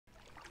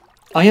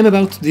I am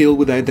about to deal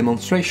with a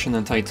demonstration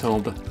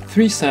entitled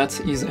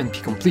 3SAT is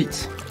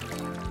NP-complete.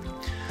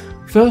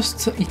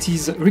 First, it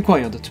is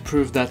required to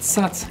prove that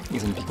SAT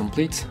is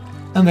NP-complete,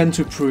 and then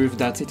to prove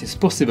that it is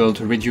possible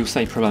to reduce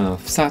a problem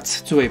of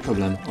SAT to a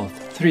problem of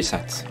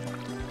 3SAT.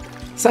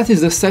 SAT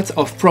is the set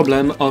of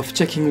problem of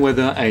checking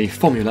whether a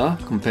formula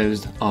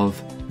composed of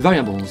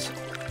variables,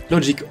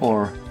 logic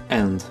or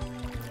AND,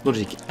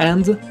 logic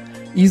AND,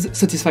 is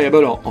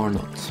satisfiable or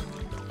not.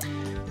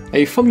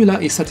 A formula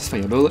is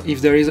satisfiable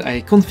if there is a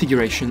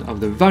configuration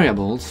of the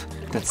variables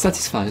that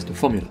satisfies the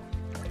formula.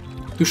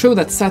 To show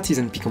that SAT is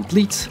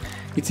NP-complete,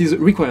 it is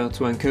required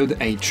to encode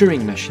a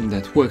Turing machine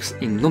that works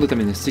in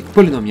non-deterministic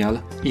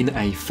polynomial in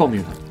a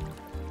formula.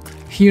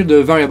 Here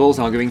the variables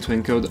are going to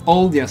encode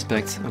all the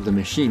aspects of the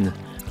machine.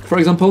 For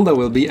example, there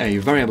will be a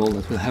variable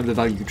that will have the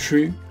value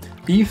true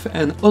if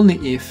and only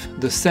if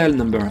the cell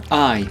number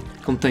I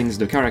contains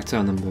the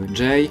character number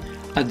j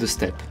at the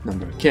step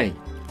number k.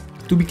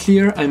 To be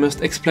clear, I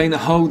must explain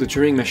how the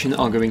Turing machine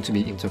are going to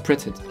be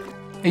interpreted.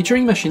 A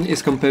Turing machine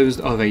is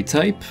composed of a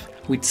type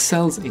with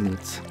cells in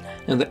it,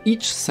 and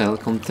each cell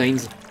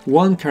contains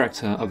one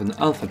character of an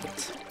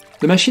alphabet.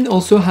 The machine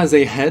also has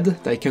a head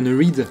that can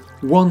read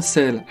one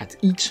cell at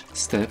each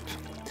step,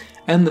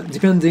 and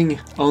depending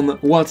on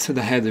what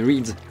the head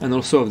reads and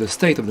also of the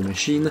state of the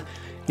machine,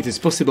 it is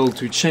possible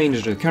to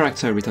change the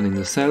character written in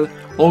the cell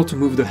or to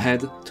move the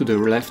head to the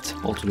left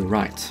or to the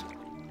right.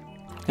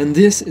 And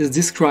this is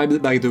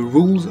described by the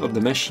rules of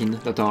the machine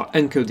that are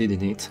encoded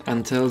in it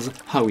and tells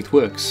how it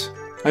works.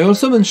 I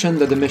also mentioned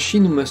that the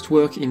machine must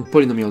work in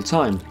polynomial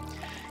time.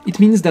 It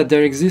means that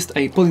there exists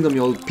a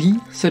polynomial p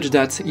such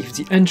that if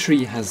the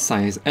entry has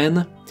size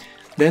n,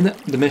 then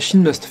the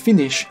machine must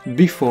finish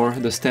before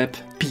the step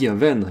p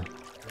of n.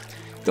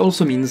 It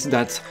also means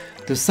that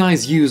the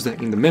size used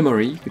in the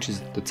memory, which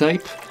is the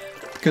type,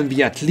 can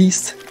be at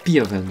least p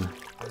of n.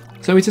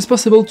 So it is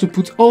possible to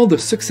put all the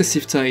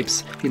successive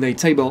types in a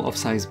table of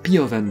size p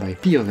of n by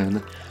p of n,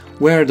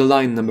 where the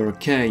line number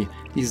k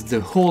is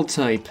the whole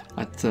type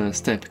at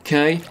step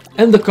k,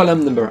 and the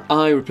column number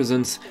I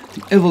represents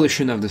the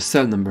evolution of the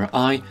cell number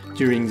I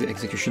during the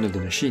execution of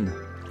the machine.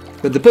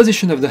 But the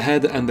position of the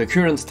head and the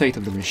current state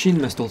of the machine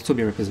must also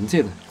be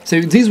represented.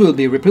 So these will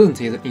be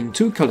represented in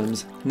two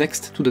columns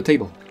next to the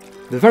table.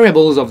 The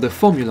variables of the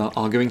formula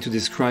are going to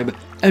describe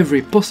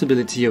every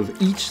possibility of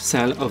each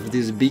cell of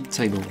this big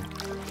table.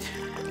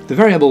 The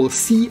variable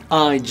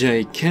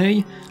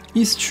Cijk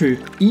is true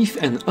if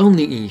and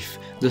only if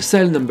the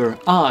cell number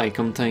I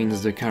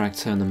contains the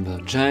character number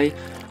j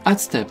at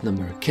step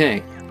number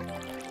k.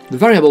 The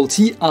variable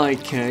tik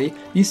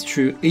is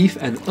true if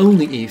and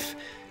only if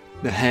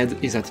the head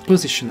is at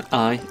position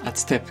I at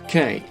step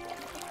k.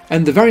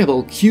 And the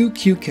variable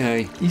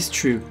qqk is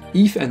true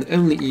if and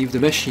only if the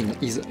machine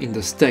is in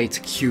the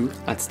state q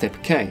at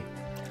step k.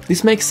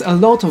 This makes a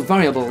lot of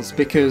variables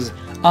because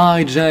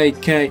I, j,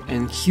 k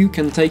and q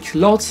can take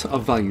lots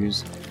of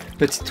values,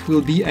 but it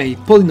will be a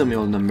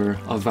polynomial number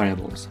of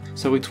variables,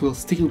 so it will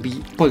still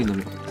be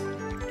polynomial.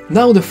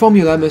 Now the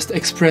formula must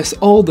express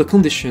all the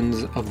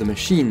conditions of the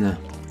machine.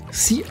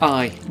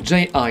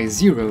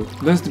 Cij0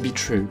 must be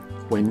true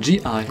when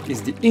gi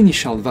is the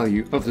initial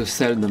value of the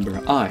cell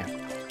number I.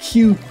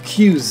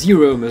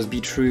 Qq0 must be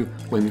true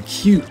when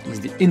q is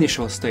the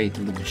initial state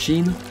of the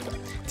machine.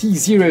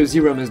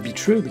 T00 must be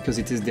true because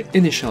it is the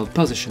initial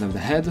position of the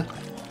head.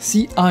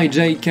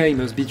 Cijk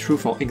must be true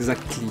for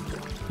exactly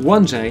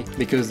 1j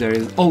because there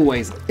is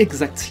always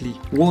exactly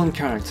one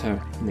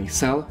character in a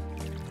cell.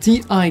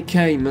 Tik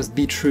must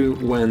be true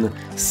when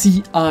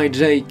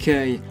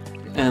Cijk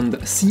and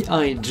Cij'k+1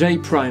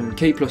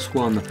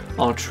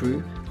 are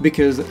true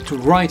because to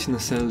write in a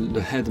cell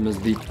the head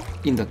must be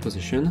in that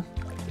position.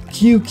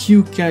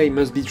 Qqk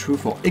must be true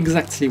for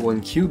exactly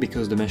 1q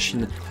because the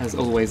machine has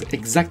always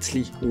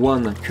exactly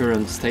one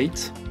current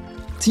state.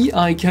 Tik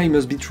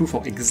must be true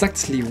for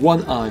exactly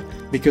 1i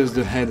because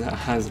the head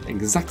has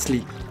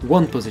exactly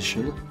one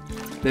position.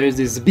 There is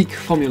this big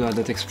formula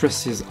that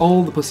expresses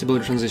all the possible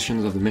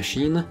transitions of the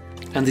machine,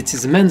 and it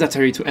is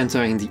mandatory to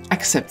enter in the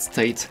accept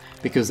state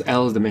because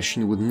else the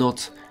machine would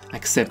not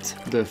accept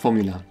the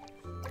formula.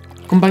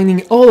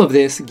 Combining all of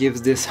this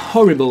gives this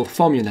horrible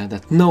formula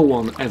that no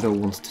one ever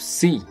wants to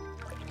see.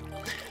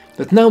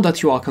 But now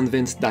that you are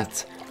convinced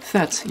that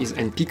SAT is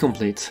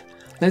NP-complete,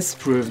 let's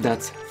prove that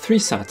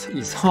 3SAT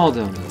is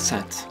harder than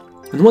SAT.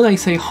 And when I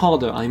say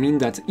harder, I mean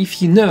that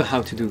if you know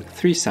how to do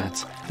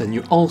 3SAT, then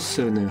you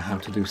also know how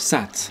to do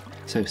SAT,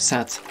 so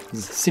SAT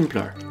is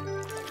simpler.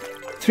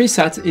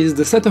 3SAT is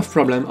the set of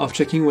problem of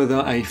checking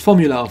whether a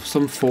formula of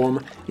some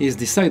form is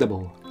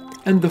decidable,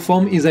 and the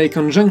form is a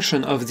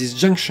conjunction of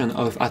disjunction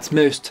of at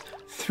most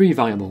 3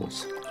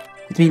 variables.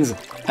 It means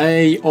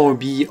A or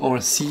B or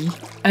C,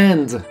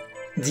 and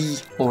D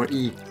or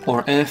E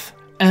or F,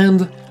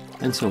 and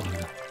so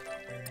on.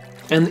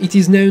 And it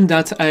is known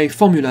that a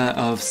formula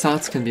of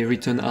SAT can be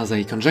written as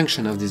a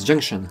conjunction of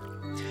disjunction.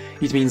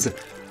 It means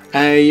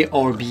A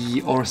or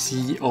B or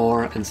C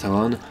or and so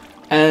on,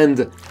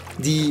 and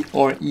D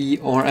or E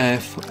or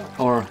F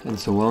or and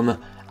so on,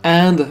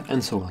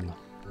 and so on.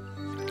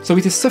 So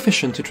it is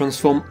sufficient to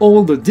transform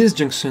all the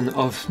disjunction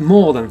of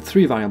more than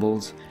 3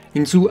 variables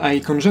into a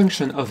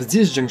conjunction of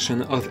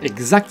disjunction of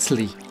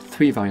exactly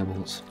 3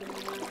 variables.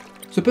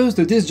 Suppose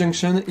the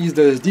disjunction is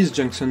the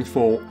disjunction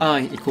for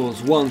I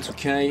equals 1 to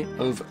k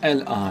of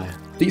Li.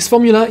 This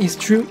formula is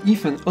true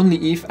if and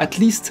only if at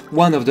least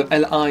one of the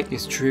Li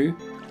is true,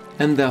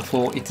 and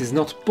therefore it is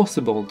not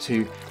possible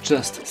to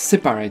just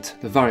separate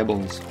the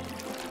variables.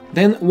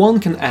 Then one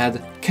can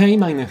add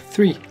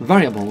k-3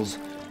 variables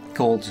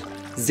called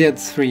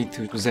z3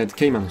 to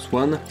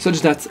zk-1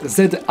 such that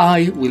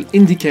zi will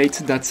indicate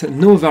that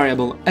no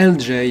variable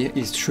lj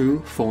is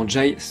true for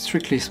j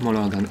strictly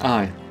smaller than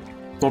I.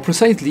 More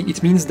precisely,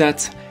 it means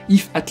that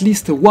if at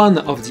least one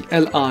of the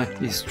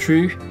li is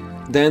true,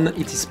 then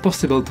it is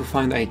possible to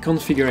find a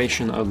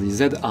configuration of the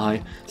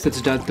zi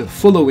such that the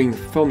following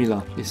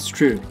formula is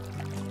true.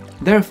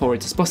 Therefore,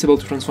 it is possible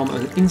to transform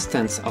an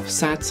instance of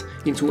SAT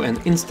into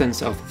an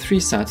instance of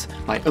 3SAT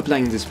by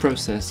applying this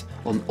process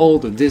on all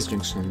the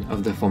disjunction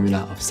of the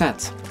formula of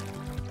SAT.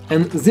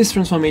 And this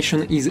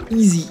transformation is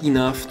easy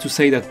enough to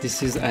say that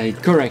this is a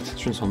correct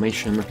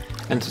transformation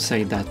and to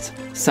say that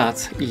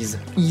SAT is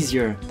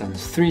easier than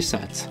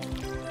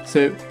 3SAT.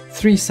 So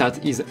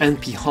 3SAT is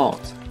NP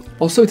hard.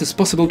 Also, it is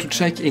possible to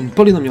check in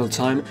polynomial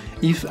time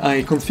if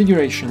a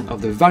configuration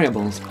of the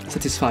variables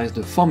satisfies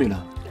the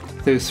formula.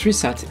 So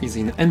 3SAT is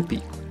in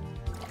NP.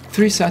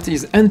 3SAT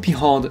is NP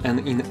hard and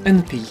in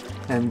NP,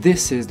 and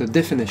this is the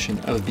definition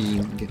of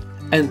being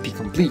NP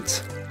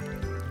complete.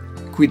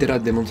 Quid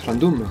erat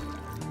demonstrandum?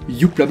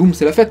 Youpla boum,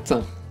 c'est la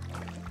fête!